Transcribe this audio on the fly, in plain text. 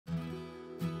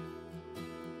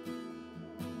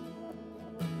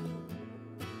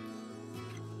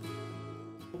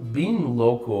being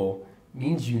local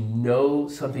means you know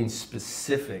something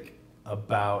specific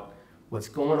about what's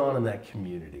going on in that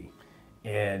community.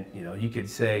 And you could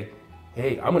say,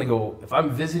 hey, I'm gonna go, if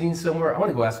I'm visiting somewhere, I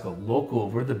wanna go ask a local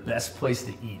where the best place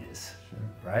to eat is,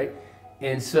 right?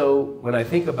 And so when I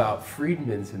think about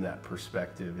Friedman's in that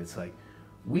perspective, it's like,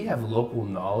 we have local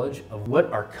knowledge of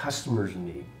what our customers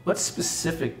need, what's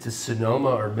specific to Sonoma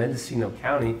or Mendocino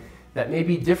County that may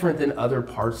be different than other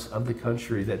parts of the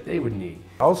country that they would need.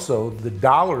 Also, the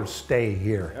dollars stay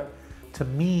here. Yeah. To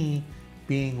me,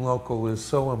 being local is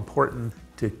so important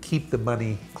to keep the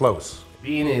money close.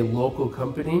 Being a local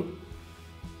company,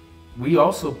 we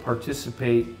also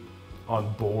participate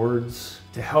on boards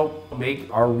to help make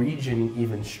our region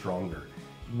even stronger.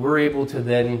 We're able to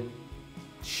then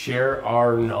share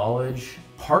our knowledge,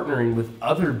 partnering with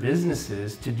other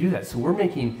businesses to do that. So we're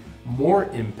making more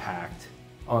impact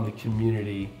on the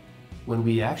community when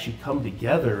we actually come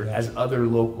together as other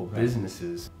local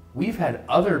businesses. We've had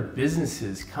other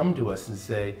businesses come to us and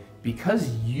say, because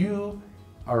you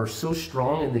are so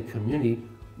strong in the community,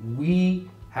 we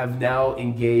have now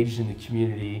engaged in the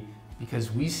community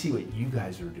because we see what you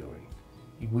guys are doing.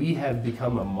 We have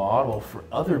become a model for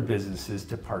other businesses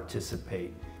to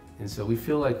participate. And so we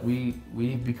feel like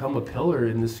we've become a pillar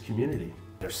in this community.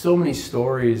 There's so many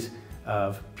stories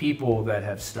of people that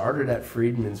have started at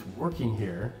Friedman's working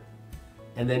here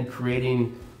and then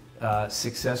creating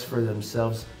success for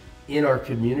themselves in our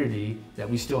community that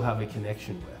we still have a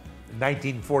connection with. In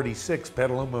 1946,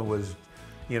 Petaluma was,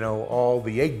 all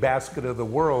the egg basket of the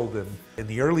world. And in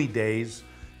the early days,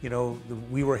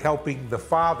 we were helping the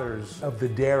fathers of the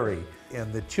dairy,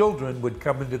 and the children would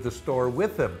come into the store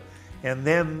with them. And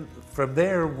then from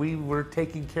there, we were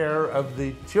taking care of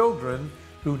the children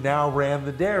who now ran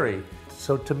the dairy.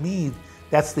 So to me,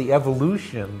 that's the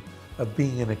evolution of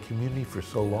being in a community for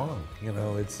so long.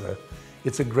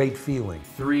 It's a great feeling.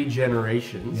 3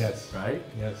 generations, yes. Right?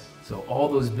 Yes. So all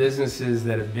those businesses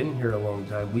that have been here a long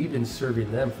time, we've been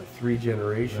serving them for 3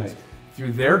 generations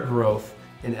through their growth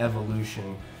and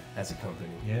evolution as a company.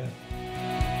 Yeah.